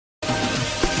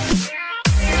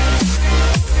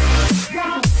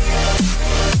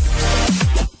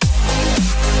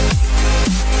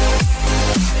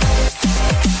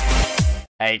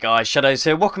Hey guys, Shadowz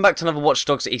here. Welcome back to another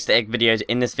WatchDogs Easter egg video.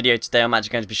 In this video today I'm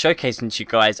actually going to be showcasing to you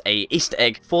guys a Easter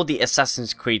egg for the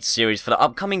Assassin's Creed series for the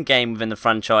upcoming game within the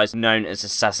franchise known as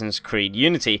Assassin's Creed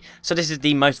Unity. So this is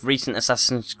the most recent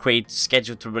Assassin's Creed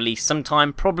scheduled to release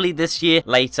sometime probably this year,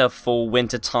 later fall,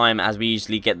 winter time, as we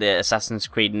usually get the Assassin's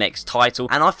Creed next title.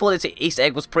 And I thought this Easter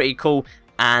egg was pretty cool.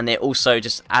 And it also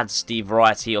just adds the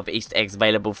variety of Easter eggs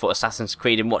available for Assassin's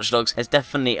Creed and Watch Dogs. There's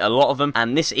definitely a lot of them,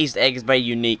 and this Easter egg is very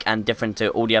unique and different to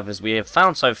all the others we have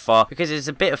found so far, because there's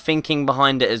a bit of thinking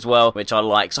behind it as well, which I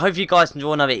like. So hopefully you guys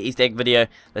enjoy another Easter egg video.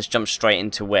 Let's jump straight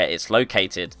into where it's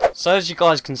located. So as you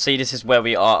guys can see, this is where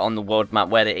we are on the world map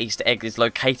where the Easter egg is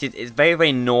located. It's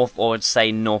very north, or I'd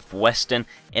say northwestern,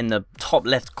 in the top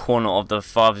left corner of the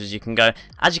farthest as you can go.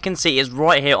 As you can see, it's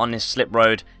right here on this slip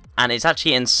road. And it's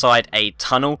actually inside a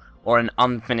tunnel, or an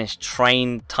unfinished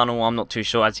train tunnel, I'm not too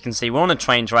sure. As you can see, we're on a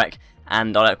train track,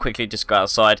 and I'll quickly just go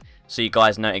outside so you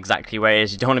guys know exactly where it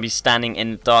is. You don't want to be standing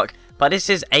in the dark. But this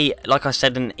is like I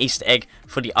said, an Easter egg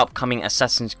for the upcoming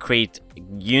Assassin's Creed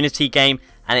Unity game,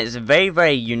 and it's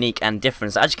very unique and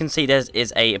different. So as you can see, there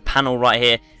is a panel right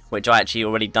here, which I actually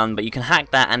already done, but you can hack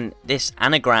that, and this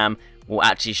anagram will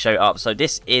actually show up. So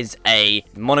this is a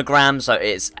monogram, so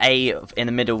it's A in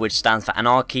the middle, which stands for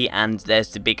anarchy, and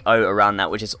there's the big O around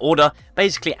that, which is order.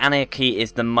 Basically, anarchy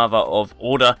is the mother of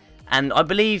order. And I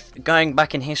believe, going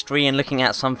back in history and looking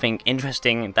at something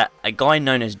interesting, that a guy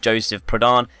known as Joseph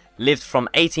Proudhon lived from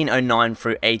 1809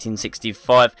 through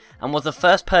 1865 and was the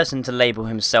first person to label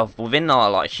himself within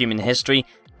our human history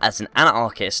as an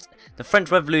anarchist. The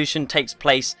French Revolution takes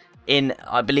place in,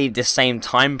 I believe, the same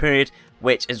time period,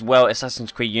 which as well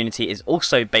Assassin's Creed Unity is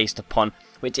also based upon,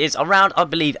 which is around, I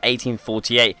believe,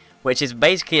 1848, which is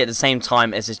basically at the same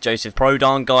time as this Joseph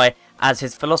Proudhon guy, as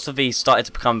his philosophy started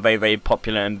to become very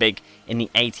popular and big in the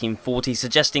 1840s,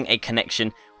 suggesting a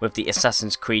connection with the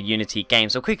Assassin's Creed Unity game.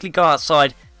 So quickly go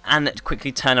outside and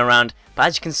quickly turn around, but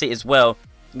as you can see as well,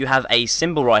 you have a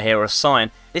symbol right here, or a sign.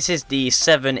 This is the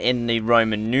 7 in the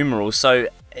Roman numerals, so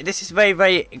this is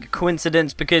very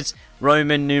coincidence, because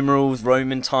Roman numerals,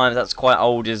 Roman times, that's quite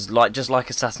old, is just like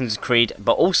Assassin's Creed.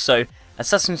 But also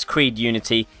Assassin's Creed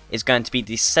Unity is going to be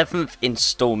the 7th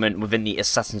installment within the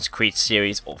Assassin's Creed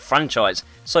series or franchise,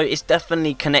 so it's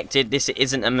definitely connected. This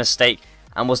isn't a mistake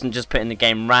and wasn't just put in the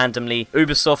game randomly.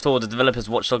 Ubisoft, or the developers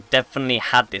WatchDogs, definitely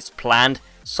had this planned,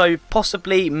 so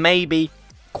possibly, maybe,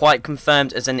 quite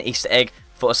confirmed as an Easter egg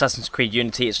for Assassin's Creed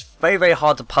Unity. It's very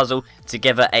hard to puzzle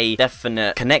together a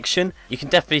definite connection. You can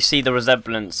definitely see the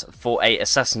resemblance for a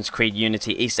Assassin's Creed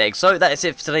Unity Easter egg. So that is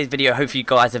it for today's video. Hopefully you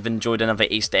guys have enjoyed another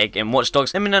Easter egg in Watch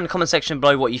Dogs. Let me know in the comment section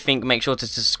below what you think. Make sure to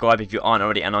subscribe if you aren't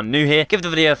already and are new here. Give the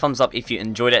video a thumbs up if you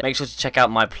enjoyed it. Make sure to check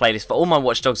out my playlist for all my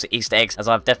Watch Dogs Easter eggs, as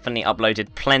I've definitely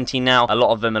uploaded plenty now. A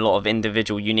lot of them, a lot of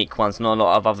individual unique ones, not a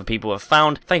lot of other people have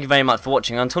found. Thank you very much for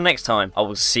watching. Until next time, I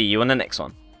will see you on the next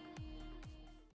one.